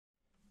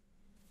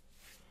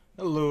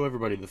Hello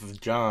everybody, this is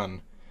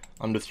John.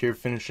 I'm just here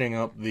finishing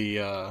up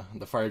the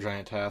fire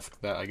giant task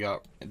that I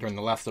got during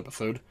the last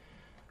episode.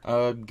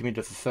 Give me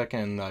just a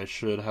second, I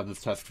should have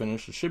this task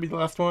finished. It should be the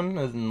last one,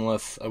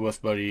 unless a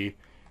West Buddy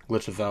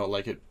glitches out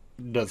like it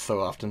does so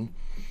often.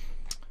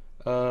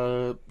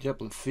 Yep,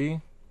 let's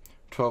see.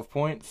 12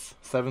 points,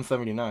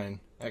 779.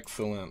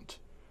 Excellent.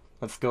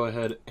 Let's go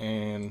ahead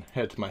and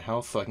head to my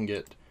house so I can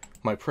get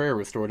my prayer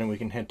restored and we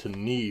can head to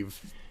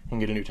Neve and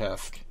get a new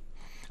task.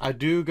 I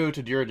do go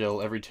to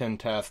Deerdale every 10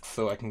 tasks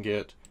so I can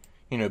get,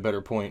 better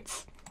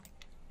points.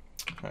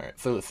 Alright,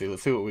 so let's see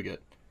what we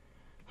get.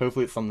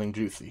 Hopefully it's something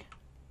juicy.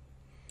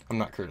 I'm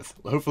not Curtis.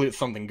 Hopefully it's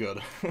something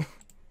good.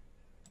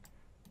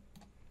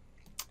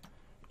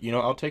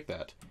 I'll take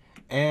that.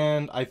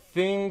 And I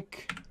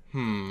think,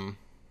 how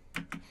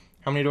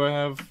many do I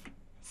have?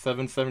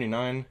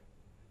 779?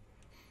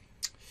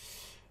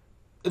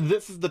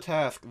 This is the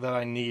task that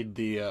I need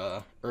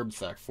the herb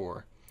sack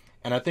for.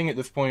 And I think at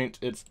this point,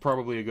 it's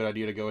probably a good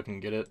idea to go ahead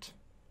and get it.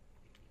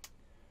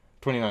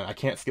 29, I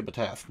can't skip the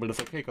task, but it's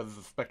okay because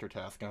it's a Spectre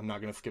task, and I'm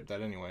not going to skip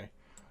that anyway.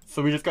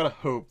 So we just gotta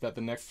hope that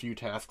the next few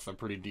tasks are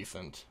pretty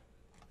decent.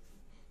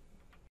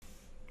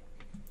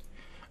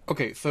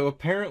 Okay, so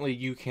apparently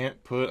you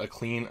can't put a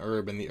clean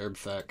herb in the herb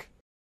sack.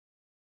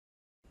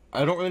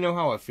 I don't really know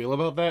how I feel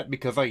about that,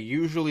 because I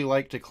usually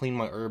like to clean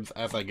my herbs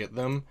as I get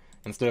them,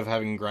 instead of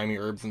having grimy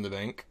herbs in the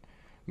bank.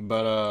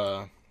 But,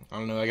 I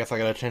don't know, I guess I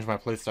gotta change my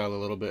playstyle a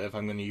little bit if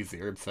I'm gonna use the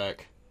herb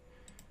sack.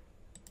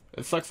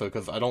 It sucks though,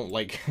 because I don't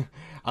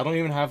I don't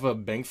even have a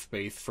bank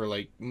space for,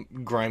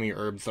 grimy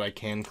herbs that I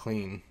can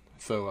clean.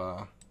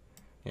 So,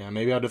 yeah,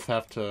 maybe I'll just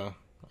have to,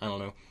 I don't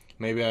know,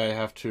 maybe I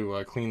have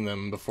to clean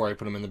them before I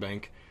put them in the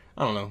bank.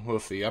 I don't know, we'll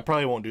see. I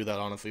probably won't do that,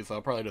 honestly, so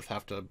I'll probably just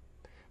have to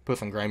put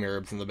some grimy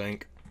herbs in the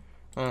bank.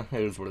 It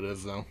is what it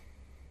is, though.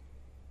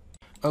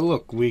 Oh,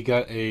 look, we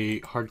got a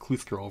hard clue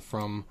scroll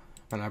from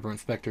an Aberrant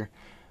Spectre.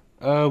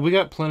 We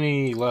got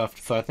plenty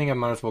left, so I think I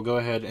might as well go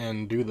ahead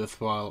and do this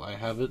while I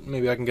have it.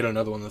 Maybe I can get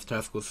another one this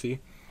task, we'll see.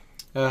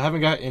 I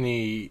haven't got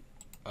any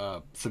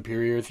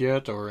superiors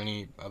yet, or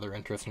any other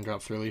interesting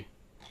drops, really.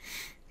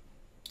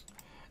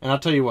 And I'll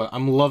tell you what,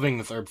 I'm loving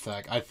this herb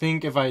sack. I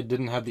think if I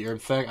didn't have the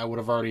herb sack, I would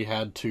have already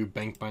had to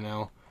bank by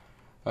now.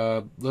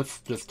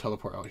 Let's just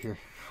teleport out here.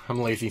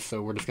 I'm lazy,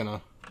 so we're just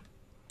gonna...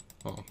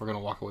 Oh, we're gonna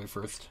walk away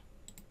first.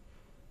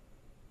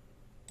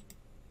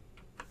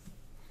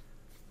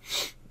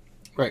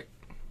 Right.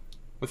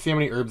 Let's see how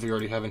many herbs we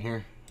already have in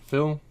here.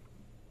 Fill.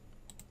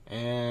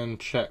 And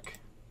check.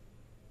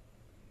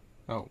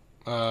 Oh.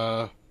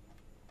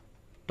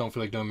 Don't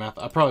feel like doing math.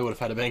 I probably would have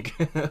had a bank.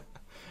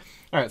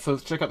 Alright, so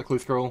let's check out the clue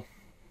scroll.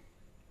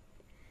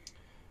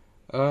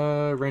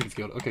 Ranger's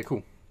Guild. Okay,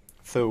 cool.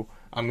 So,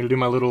 I'm gonna do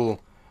my little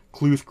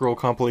clue scroll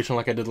compilation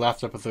like I did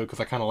last episode,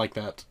 because I kinda like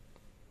that.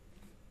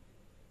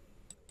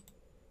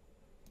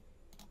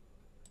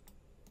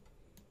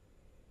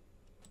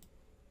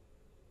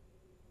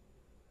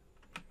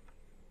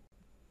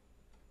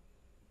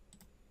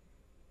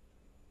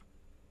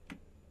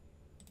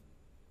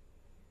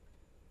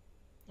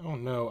 Oh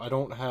no, I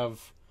don't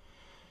have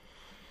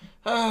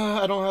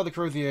the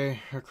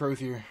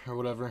Crozier, or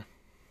whatever.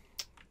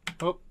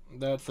 Oh,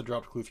 that's a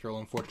dropped clue scroll,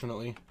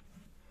 unfortunately.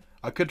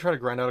 I could try to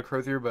grind out a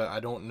Crozier, but I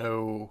don't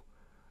know.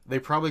 They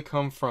probably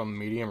come from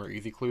medium or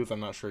easy clues,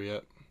 I'm not sure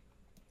yet.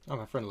 Oh,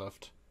 my friend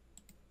left.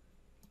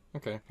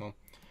 Okay, well,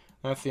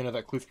 that's the end of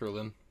that clue scroll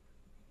then.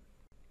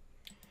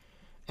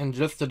 And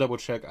just to double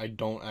check, I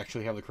don't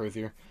actually have the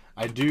Crozier.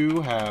 I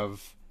do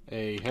have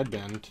a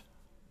headband,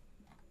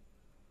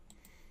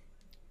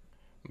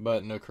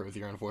 but no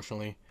Crozier,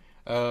 unfortunately.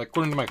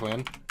 According to my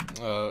clan,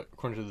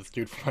 according to this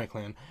dude from my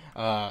clan,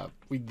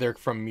 they're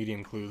from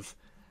medium clues.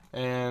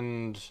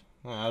 And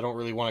I don't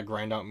really want to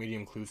grind out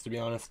medium clues, to be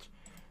honest.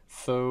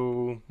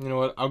 So, you know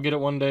what, I'll get it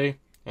one day,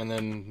 and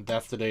then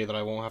that's the day that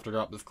I won't have to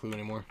drop this clue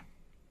anymore.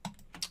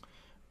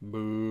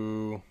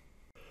 Boo.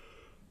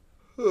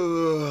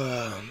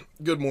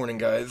 Good morning,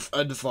 guys.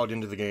 I just logged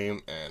into the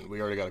game, and we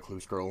already got a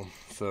clue scroll.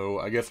 So,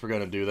 I guess we're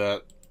gonna do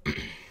that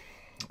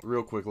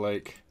real quick,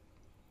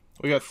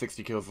 We got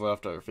 60 kills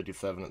left, or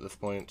 57 at this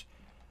point.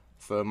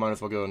 So might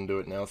as well go ahead and do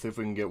it now. See if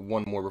we can get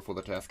one more before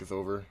the task is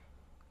over.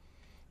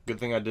 Good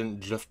thing I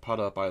didn't just pot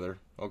up either.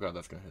 Oh god,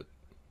 that's gonna hit.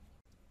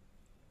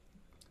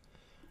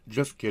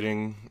 Just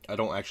kidding. I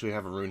don't actually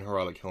have a Rune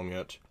Heroic Helm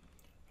yet.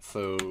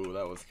 So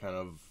that was kind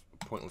of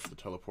pointless to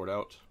teleport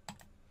out.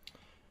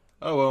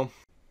 Oh well.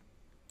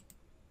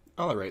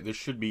 Alright, there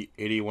should be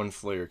 81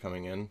 Slayer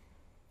coming in,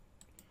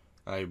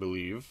 I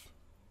believe.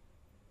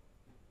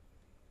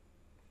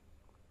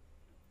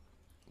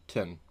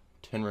 10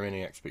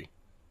 remaining XP.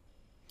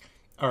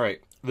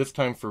 Alright, this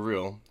time for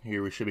real.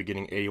 Here we should be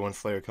getting 81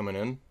 Slayer coming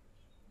in.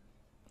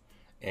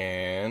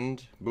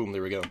 And boom,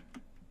 there we go.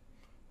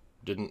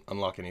 Didn't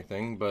unlock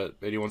anything, but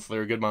 81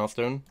 Slayer, good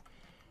milestone.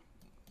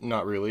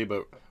 Not really,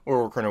 but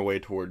we're working our way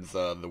towards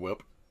the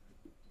whip.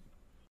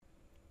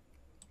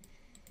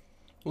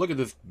 Look at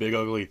this big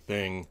ugly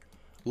thing.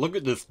 Look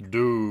at this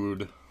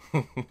dude.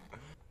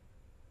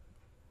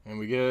 And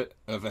we get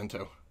an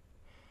Avento.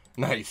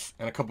 Nice,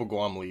 and a couple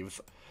Guam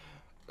leaves.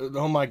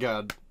 Oh my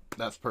god,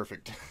 that's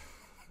perfect.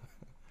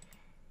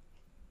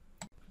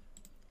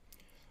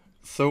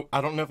 So,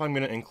 I don't know if I'm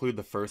going to include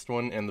the first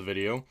one in the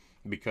video,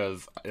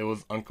 because it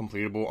was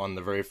uncompletable on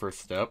the very first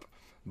step,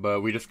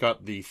 but we just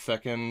got the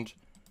second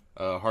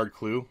hard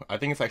clue. I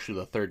think it's actually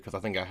the third, because I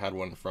think I had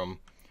one from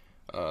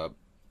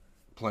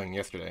playing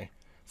yesterday.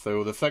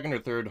 So, the second or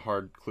third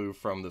hard clue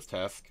from this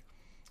task,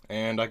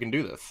 and I can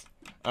do this.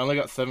 I only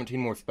got 17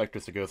 more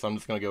specters to go, so I'm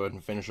just going to go ahead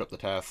and finish up the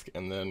task,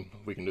 and then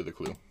we can do the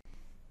clue.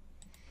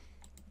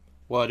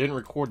 Well, I didn't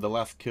record the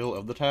last kill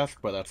of the task,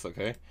 but that's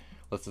okay.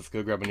 Let's just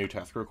go grab a new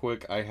task real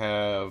quick. I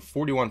have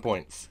 41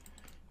 points.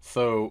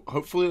 So,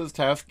 hopefully this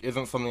task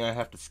isn't something I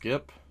have to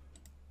skip.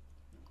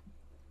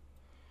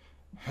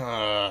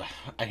 I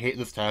hate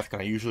this task,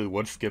 and I usually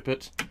would skip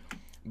it.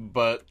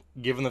 But,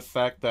 given the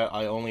fact that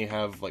I only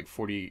have, like,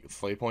 40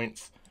 slay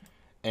points,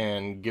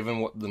 and given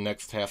what the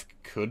next task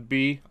could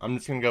be, I'm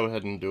just gonna go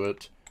ahead and do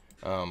it.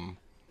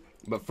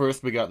 But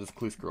first, we got this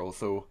clue scroll,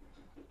 so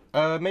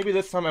maybe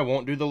this time I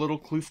won't do the little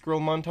clue scroll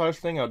montage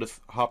thing, I'll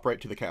just hop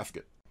right to the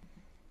casket.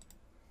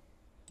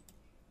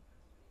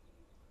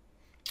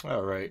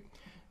 Alright,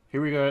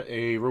 here we got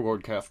a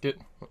reward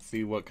casket. Let's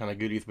see what kind of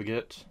goodies we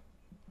get.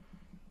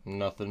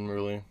 Nothing,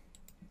 really.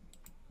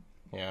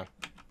 Yeah.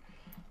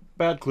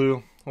 Bad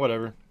clue.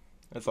 Whatever.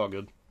 It's all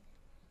good.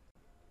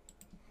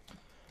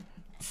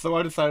 So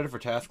I decided for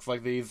tasks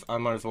like these, I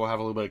might as well have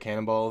a little bit of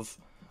cannonballs.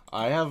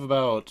 I have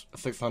about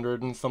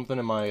 600 and something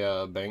in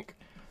my bank,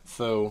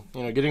 so,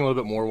 you know, getting a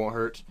little bit more won't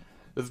hurt.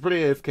 It's pretty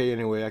AFK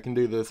anyway. I can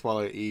do this while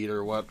I eat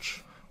or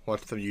watch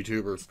some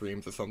YouTuber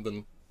streams or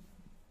something.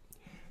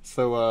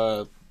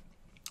 So,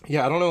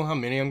 yeah, I don't know how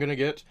many I'm gonna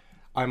get.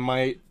 I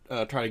might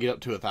try to get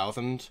up to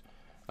 1,000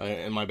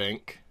 in my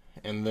bank,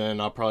 and then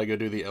I'll probably go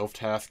do the elf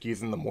task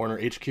using the Mourner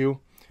HQ.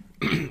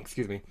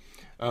 Excuse me.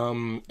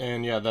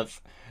 And yeah,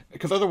 that's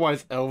because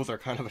otherwise elves are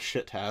kind of a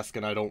shit task,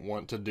 and I don't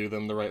want to do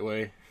them the right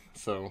way.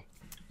 So,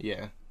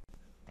 yeah.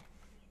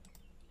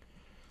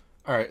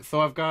 Alright, so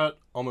I've got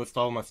almost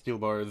all of my steel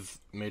bars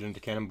made into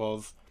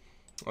cannonballs.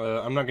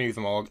 I'm not gonna use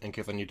them all in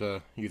case I need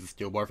to use a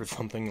steel bar for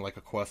something like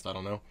a quest, I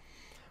don't know.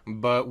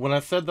 But when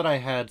I said that I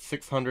had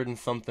 600 and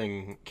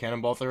something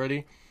cannonballs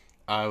already,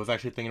 I was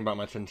actually thinking about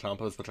my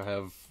Chinchampas, which I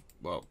have,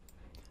 well,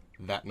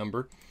 that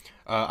number.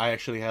 I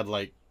actually had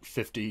like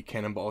 50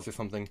 cannonballs or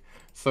something.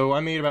 So I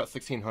made about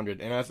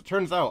 1,600, and as it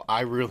turns out,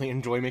 I really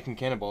enjoy making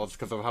cannonballs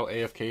because of how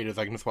AFK it is.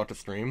 I can just watch a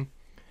stream.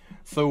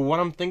 So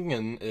what I'm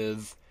thinking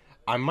is,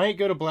 I might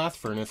go to Blast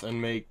Furnace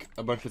and make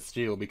a bunch of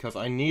steel, because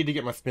I need to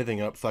get my smithing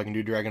up so I can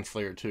do Dragon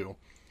Slayer 2.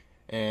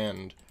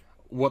 And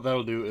what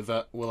that'll do is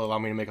that will allow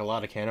me to make a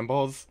lot of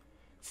cannonballs,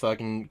 so I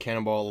can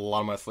cannonball a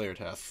lot of my Slayer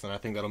tasks, and I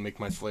think that'll make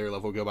my Slayer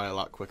level go by a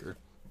lot quicker.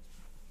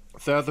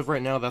 So as of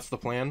right now, that's the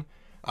plan.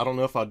 I don't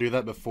know if I'll do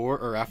that before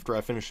or after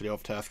I finish the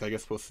elf task. I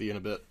guess we'll see in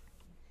a bit.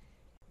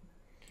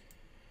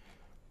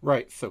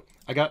 Right, so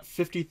I got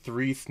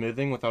 53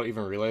 smithing without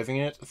even realizing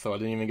it, so I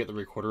didn't even get the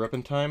recorder up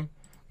in time.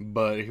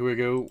 But here we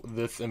go.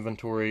 This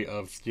inventory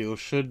of steel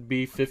should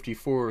be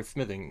 54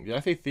 smithing. Did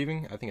I say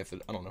thieving? I think I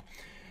said, I don't know.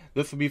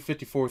 This will be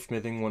 54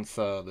 smithing once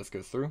this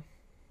goes through.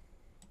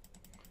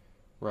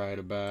 Right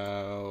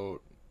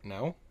about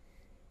now.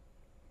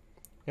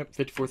 Yep,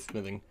 54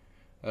 smithing.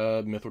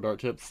 Mithril dart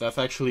tips. That's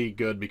actually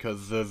good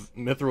because the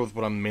mithril is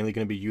what I'm mainly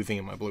going to be using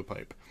in my blue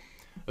pipe.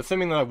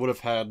 Assuming that I would have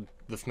had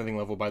the smithing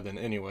level by then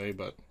anyway,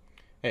 but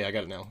hey, I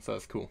got it now, so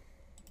that's cool.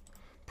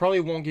 Probably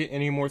won't get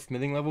any more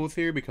smithing levels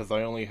here because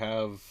I only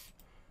have,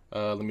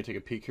 let me take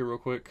a peek here real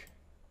quick.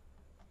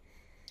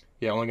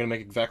 Yeah, I'm only going to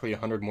make exactly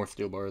 100 more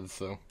steel bars,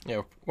 so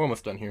yeah, we're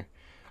almost done here.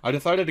 I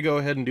decided to go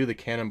ahead and do the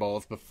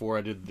cannonballs before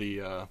I did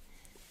the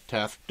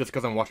task, just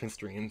because I'm watching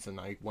streams and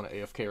I want to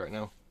AFK right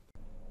now.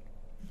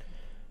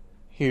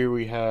 Here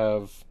we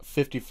have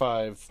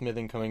 55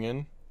 smithing coming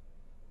in.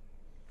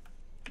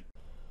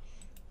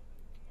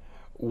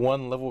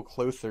 One level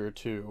closer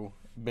to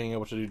being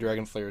able to do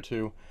Dragon Slayer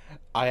 2.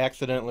 I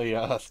accidentally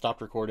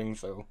stopped recording,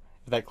 so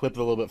if that clip's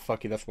a little bit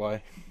fucky, that's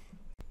why.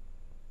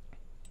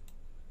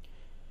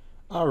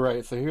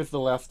 Alright, so here's the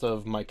last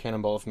of my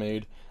cannonballs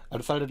made. I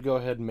decided to go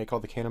ahead and make all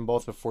the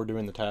cannonballs before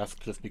doing the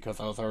task, just because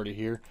I was already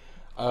here.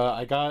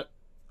 I bought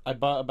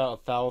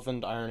about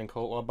 1,000 iron and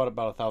coal. Well, I bought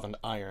about 1,000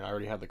 iron. I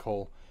already had the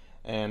coal.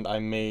 And I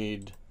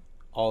made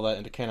all that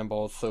into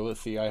cannonballs. So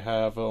let's see, I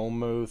got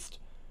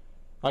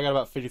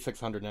about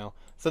 5,600 now.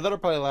 So that'll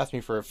probably last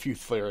me for a few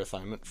Slayer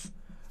assignments.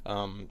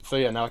 So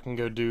yeah, now I can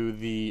go do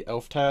the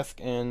elf task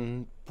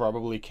and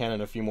probably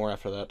cannon a few more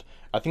after that.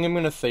 I think I'm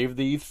gonna save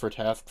these for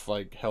tasks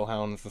like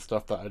hellhounds and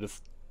stuff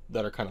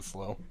that are kind of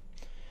slow.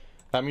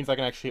 That means I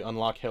can actually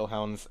unlock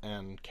hellhounds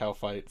and cow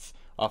fights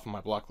off of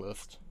my block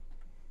list.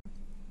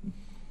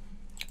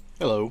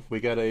 Hello, we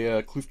got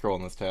a clue scroll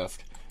on this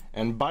task.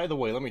 And by the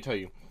way, let me tell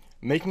you,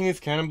 making these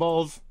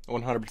cannonballs,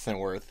 100%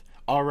 worth.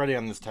 Already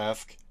on this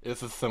task,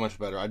 this is so much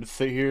better. I just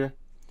sit here,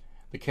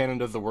 the cannon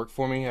does the work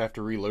for me, I have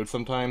to reload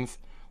sometimes.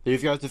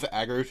 These guys just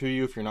aggro to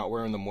you if you're not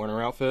wearing the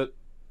Mourner outfit.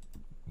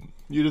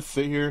 You just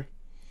sit here.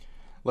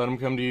 let them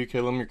come to you,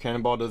 kill them. Your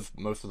cannonball does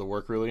most of the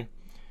work, really.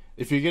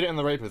 If you get it in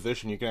the right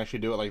position, you can actually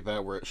do it like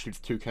that, where it shoots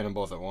 2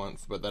 cannonballs at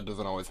once, but that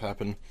doesn't always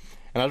happen.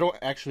 And I don't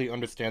actually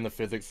understand the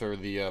physics or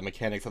the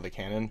mechanics of the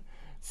cannon,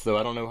 so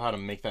I don't know how to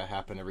make that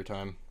happen every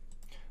time.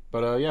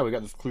 But yeah, we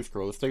got this clue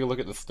scroll. Let's take a look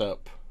at the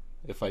step,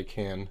 if I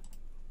can.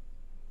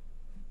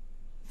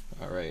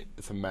 Alright,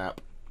 it's a map.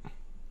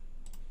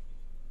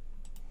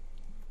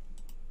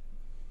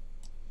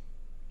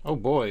 Oh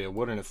boy, a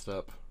wilderness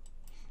step.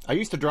 I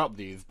used to drop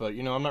these, but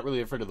you know, I'm not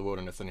really afraid of the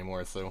wilderness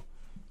anymore, so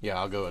yeah,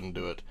 I'll go ahead and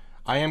do it.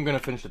 I am going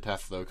to finish the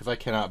task though, because I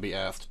cannot be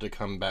asked to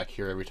come back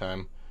here every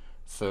time.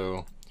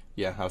 So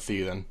yeah, I'll see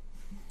you then.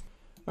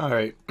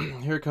 Alright,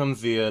 here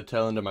comes the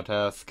tail end of my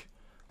task.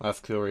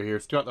 Last clue right here.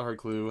 Still got the hard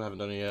clue, haven't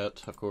done it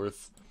yet, of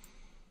course.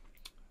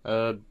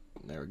 There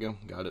we go,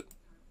 got it.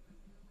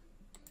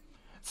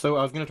 So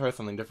I was going to try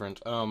something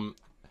different.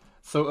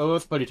 So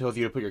OS Buddy tells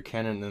you to put your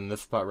cannon in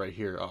this spot right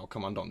here. Oh,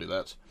 come on, don't do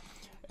that.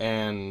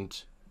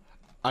 And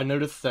I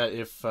noticed that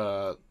if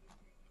the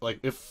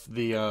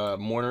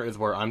mortar is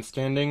where I'm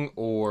standing,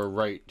 or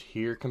right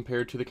here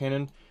compared to the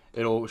cannon,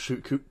 it'll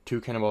shoot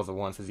 2 cannonballs at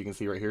once, as you can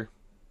see right here.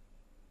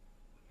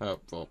 Oh,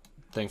 well,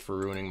 thanks for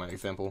ruining my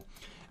example.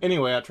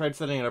 Anyway, I tried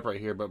setting it up right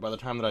here, but by the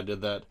time that I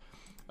did that,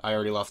 I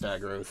already lost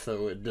aggro,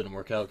 so it didn't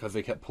work out, because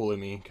they kept pulling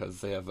me,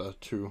 because they have a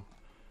 2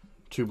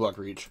 block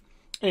reach.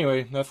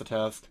 Anyway, that's the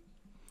task.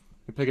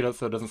 We pick it up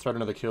so it doesn't start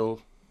another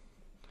kill.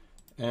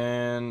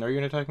 And are you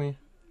gonna attack me?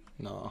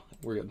 No,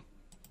 we're good.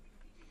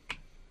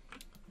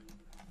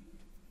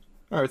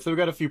 Alright, so we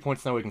got a few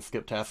points now we can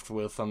skip tasks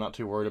with, so I'm not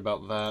too worried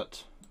about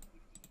that.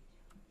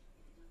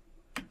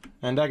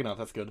 And Dagonoth,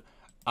 that's good.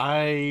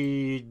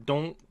 I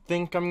don't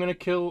think I'm gonna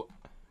kill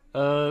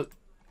what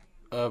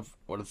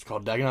it's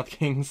called, Dagonoth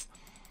Kings.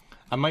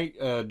 I might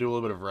do a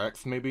little bit of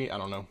Rex, maybe, I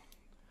don't know.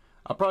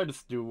 I'll probably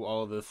just do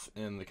all of this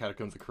in the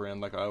Catacombs of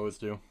Corinne like I always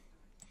do.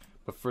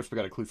 But first we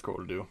got a clue scroll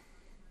to do.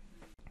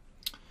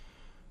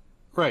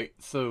 Right,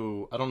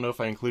 so I don't know if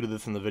I included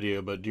this in the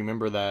video, but do you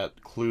remember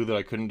that clue that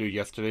I couldn't do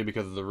yesterday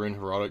because of the Rune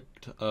Herodic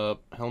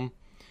helm?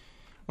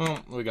 Well,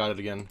 we got it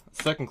again.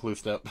 Second clue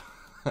step.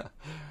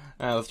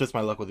 That's just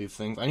my luck with these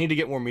things. I need to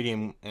get more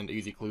medium and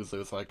easy clues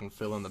though so I can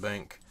fill in the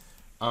bank.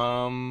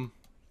 I'm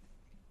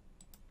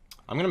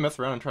gonna mess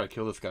around and try to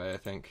kill this guy, I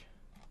think.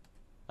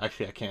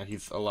 Actually, I can't.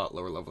 He's a lot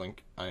lower level than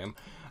I am.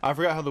 I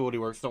forgot how the woody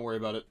works. Don't worry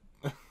about it.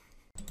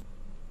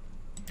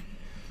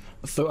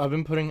 So I've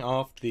been putting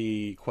off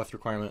the quest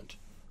requirement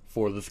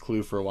for this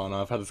clue for a while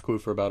now. I've had this clue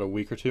for about a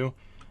week or two,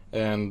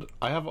 and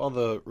I have all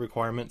the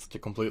requirements to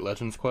complete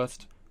Legends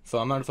quest, so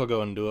I might as well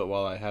go and do it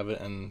while I have it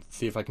and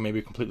see if I can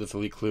maybe complete this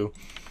elite clue.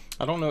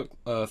 I don't know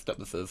what step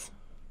this is.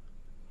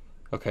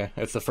 Okay,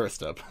 it's the first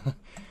step.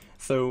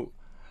 So,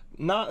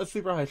 not a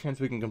super high chance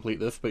we can complete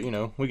this, but you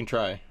know, we can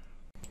try.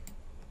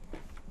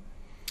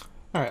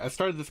 Alright, I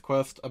started this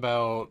quest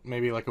about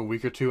maybe like a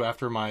week or two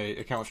after my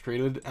account was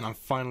created, and I'm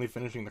finally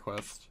finishing the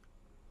quest.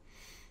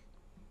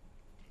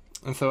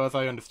 And so, as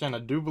I understand, I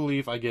do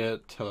believe I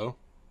get... Hello?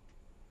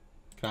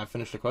 Can I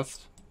finish the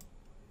quest?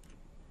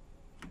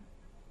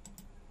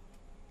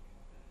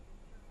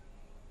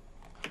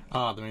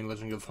 Ah, the main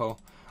legend gives hull.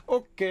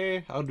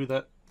 Okay, I'll do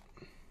that.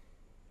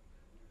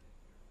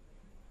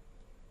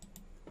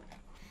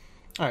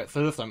 Alright,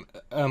 so this time,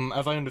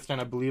 as I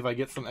understand, I believe I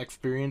get some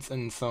experience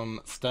and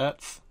some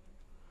stats.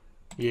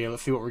 Yeah,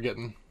 let's see what we're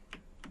getting.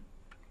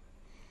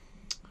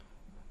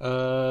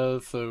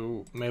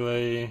 So,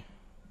 melee...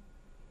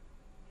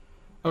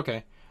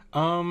 Okay.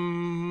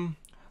 I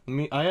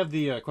have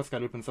the quest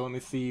guide open, so let me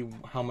see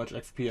how much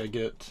XP I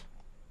get.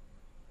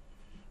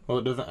 Well,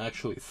 it doesn't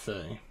actually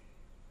say.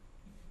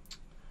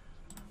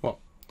 Well,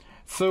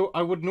 so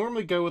I would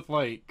normally go with,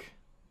 like,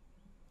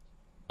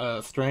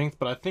 strength,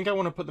 but I think I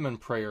want to put them in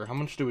prayer. How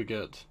much do we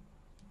get?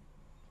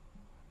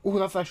 Ooh,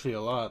 that's actually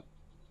a lot.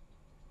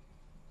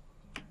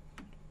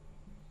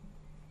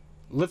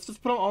 Let's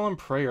just put them all in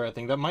prayer, I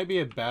think. That might be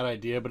a bad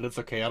idea, but it's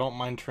okay. I don't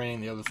mind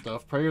training the other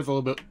stuff. Prayer is a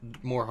little bit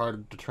more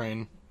hard to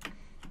train.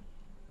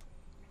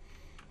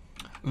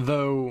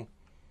 Though,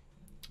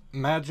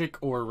 magic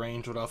or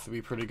range would also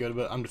be pretty good,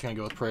 but I'm just going to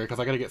go with prayer,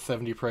 because I got to get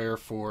 70 prayer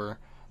for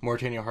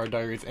Mauritania Hard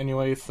Diaries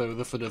anyway, so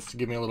this will just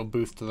give me a little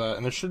boost to that.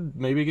 And this should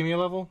maybe give me a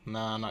level?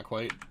 Nah, not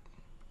quite.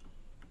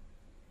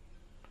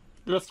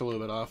 Just a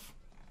little bit off.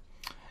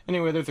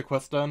 Anyway, there's a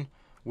quest done.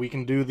 We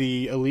can do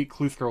the Elite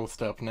Clue Scroll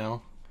step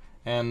now.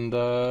 And,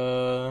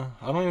 I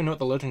don't even know what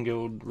the Legend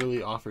Guild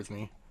really offers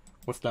me.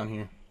 What's down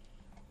here?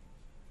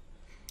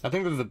 I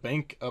think there's a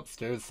bank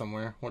upstairs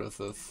somewhere. What is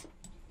this?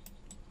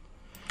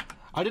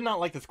 I did not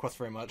like this quest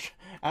very much.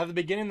 At the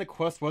beginning, the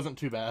quest wasn't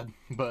too bad,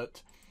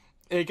 but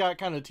it got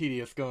kind of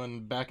tedious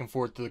going back and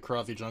forth to the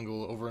Karazi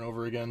jungle over and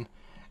over again.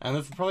 And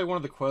this is probably one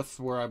of the quests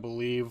where I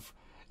believe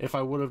if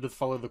I would have just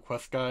followed the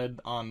quest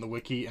guide on the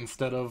wiki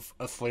instead of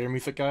a Slayer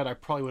music guide, I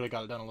probably would have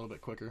got it done a little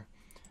bit quicker.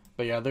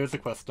 But yeah, there's the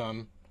quest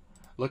done.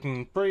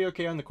 Looking pretty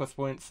okay on the quest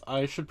points.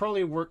 I should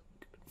probably work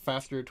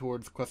faster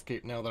towards Quest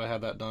Cape now that I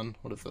have that done.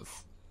 What is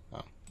this?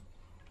 Oh.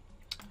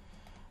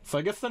 So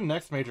I guess the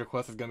next major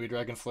quest is gonna be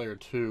Dragon Slayer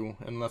 2,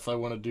 unless I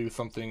want to do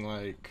something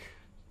like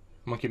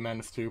Monkey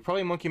Madness 2.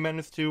 Probably Monkey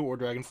Madness 2 or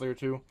Dragon Slayer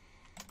 2.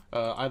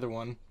 Either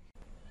one.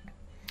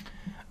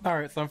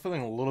 Alright, so I'm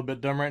feeling a little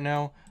bit dumb right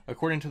now.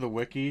 According to the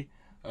wiki,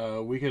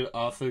 we could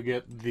also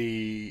get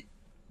the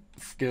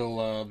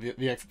skill, the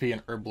XP in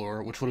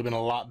Herblore, which would have been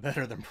a lot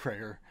better than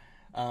Prayer.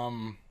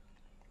 That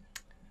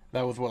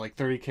was, what, like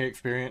 30k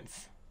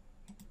experience?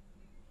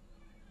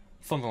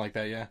 Something like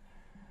that, yeah.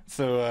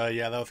 So,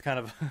 yeah, that was kind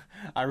of...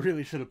 I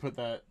really should have put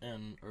that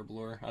in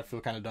Herblore. I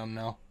feel kind of dumb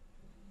now.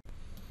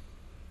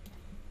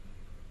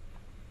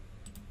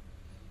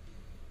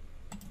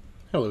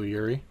 Hello,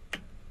 Yuri.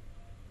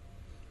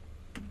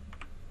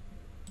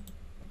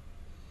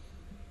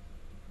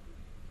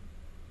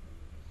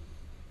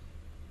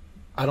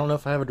 I don't know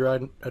if I have a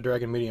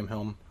dragon medium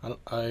helm.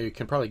 I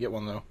can probably get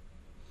one, though.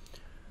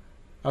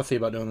 I'll see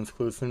about doing this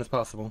clue as soon as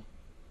possible.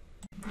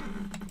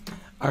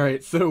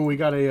 Alright, so we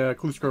got a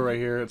clue scroll right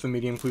here. It's a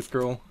medium clue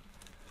scroll.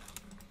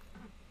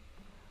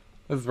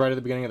 This is right at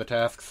the beginning of the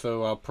task,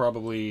 so I'll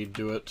probably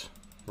do it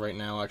right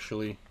now,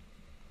 actually.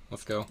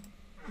 Let's go.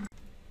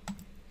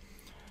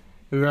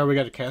 We already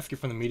got a casket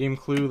from the medium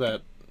clue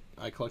that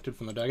I collected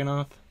from the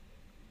Dagonoth.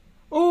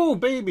 Oh,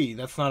 baby!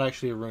 That's not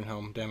actually a rune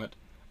helm, damn it.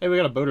 Hey, we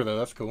got a boater, though.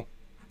 That's cool.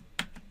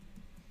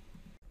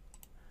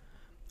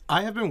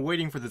 I have been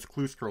waiting for this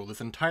clue scroll this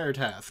entire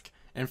task.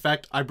 In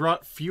fact, I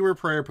brought fewer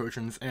prayer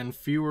potions and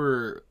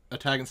fewer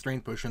attack and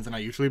strength potions than I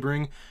usually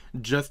bring,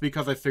 just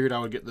because I figured I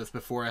would get this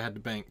before I had to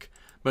bank.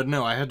 But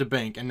no, I had to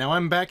bank, and now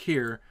I'm back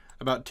here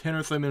about 10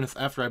 or so minutes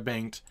after I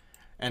banked,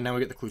 and now we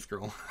get the clue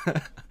scroll.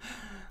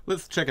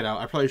 Let's check it out.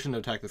 I probably shouldn't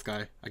attack this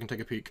guy. I can take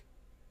a peek.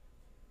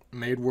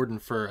 Maid Warden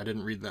Fur. I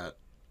didn't read that.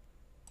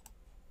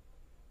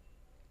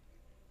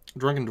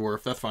 Drunken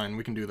Dwarf. That's fine.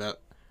 We can do that.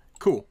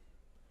 Cool.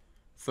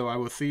 So I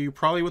will see you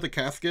probably with a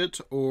casket,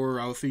 or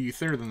I will see you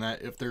sooner than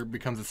that if there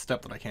becomes a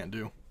step that I can't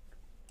do.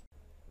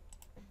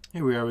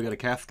 Here we are. We got a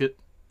casket.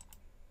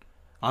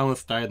 I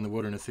almost died in the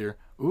wilderness here.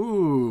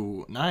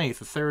 Ooh,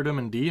 nice. A Ceridum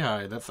and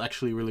D'hide. That's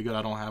actually really good.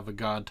 I don't have a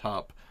God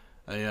top.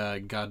 A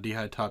God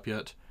D'hide top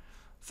yet.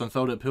 Some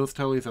Feldet Pills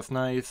Tellies, that's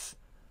nice.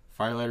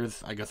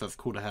 Firelighters, I guess that's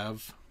cool to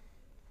have.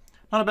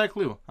 Not a bad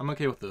clue. I'm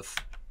okay with this.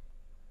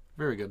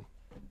 Very good.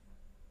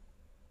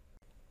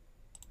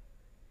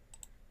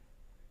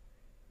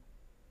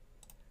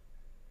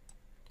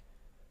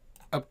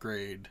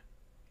 Upgrade.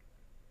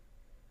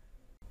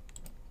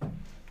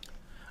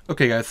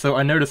 Okay guys, so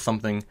I noticed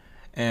something,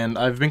 and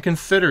I've been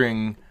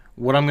considering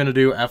what I'm going to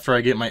do after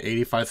I get my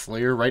 85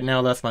 Slayer. Right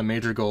now that's my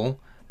major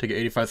goal, to get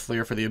 85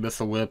 Slayer for the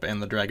Abyssal Whip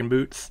and the Dragon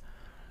Boots.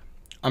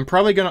 I'm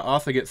probably going to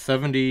also get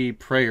 70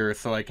 Prayer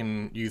so I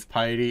can use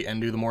Piety and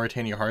do the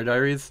Mauritania Hard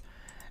Diaries.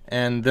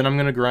 And then I'm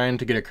going to grind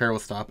to get a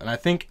Carol's Top. And I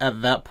think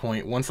at that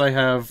point, once I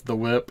have the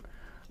Whip,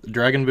 the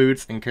Dragon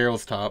Boots, and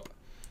Carol's Top,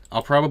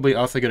 I'll probably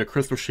also get a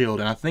Crystal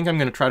Shield. And I think I'm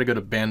going to try to go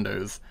to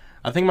Bandos.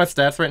 I think my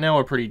stats right now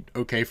are pretty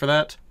okay for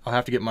that. I'll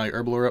have to get my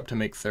Herblore up to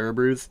make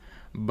Cerebrews.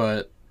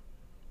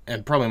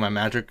 And probably my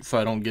magic so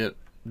I don't get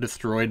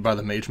destroyed by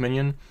the Mage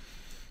Minion.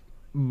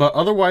 But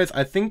otherwise,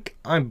 I think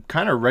I'm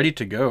kind of ready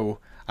to go.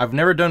 I've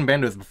never done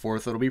Bandos before,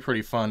 so it'll be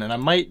pretty fun, and I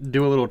might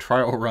do a little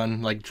trial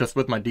run, like, just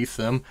with my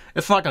DSim.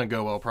 It's not going to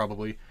go well,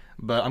 probably,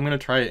 but I'm going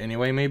to try it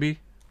anyway, maybe.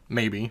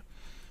 Maybe.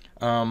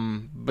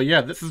 But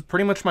yeah, this is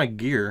pretty much my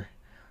gear,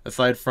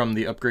 aside from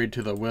the upgrade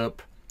to the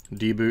Whip,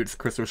 D-Boots,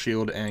 Crystal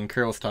Shield, and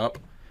Carol's Top.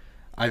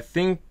 I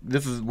think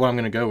this is what I'm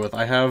going to go with.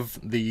 I have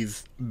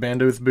these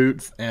Bandos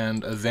boots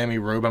and a Zami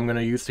robe I'm going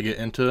to use to get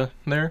into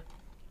there.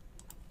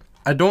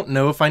 I don't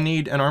know if I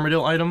need an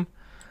Armadillo item.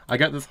 I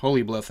got this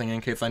Holy Blessing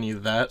in case I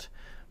need that.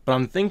 But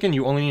I'm thinking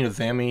you only need a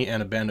Zami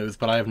and a Bandos,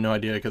 but I have no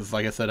idea because,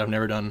 like I said, I've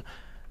never done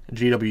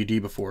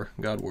GWD before,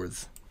 God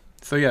Wars.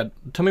 So yeah,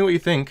 tell me what you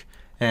think,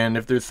 and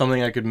if there's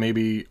something I could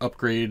maybe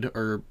upgrade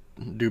or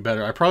do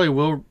better. I probably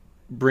will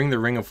bring the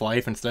Ring of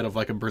Life instead of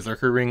like a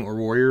Berserker Ring or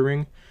Warrior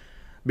Ring,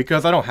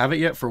 because I don't have it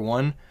yet for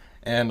one,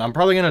 and I'm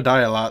probably going to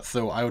die a lot,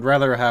 so I would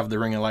rather have the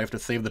Ring of Life to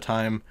save the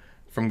time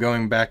from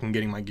going back and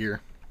getting my gear.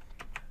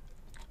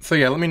 So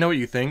yeah, let me know what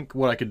you think,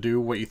 what I could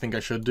do, what you think I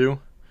should do.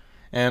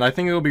 And I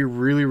think it will be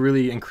really,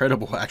 really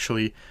incredible,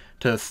 actually,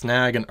 to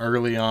snag an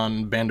early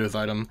on Bandos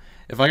item.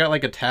 If I got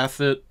like a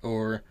Tacit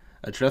or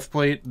a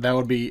Chestplate, that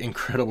would be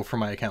incredible for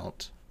my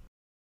account.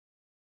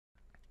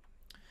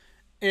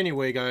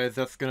 Anyway, guys,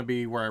 that's going to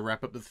be where I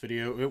wrap up this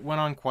video. It went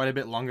on quite a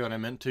bit longer than I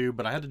meant to,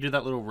 but I had to do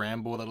that little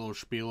ramble, that little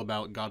spiel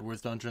about God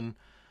Wars Dungeon.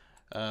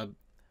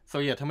 So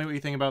yeah, tell me what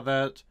you think about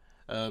that.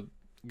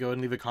 Go ahead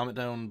and leave a comment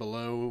down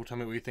below. Tell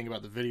me what you think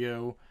about the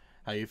video.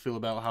 How you feel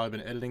about how I've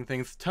been editing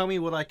things. Tell me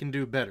what I can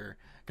do better,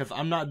 because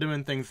I'm not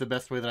doing things the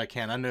best way that I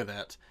can. I know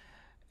that.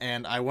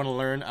 And I want to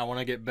learn. I want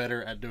to get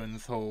better at doing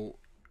this whole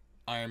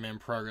Ironman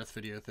progress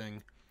video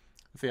thing.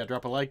 So yeah,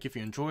 drop a like if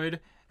you enjoyed,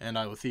 and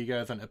I will see you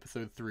guys on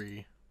episode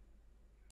 3.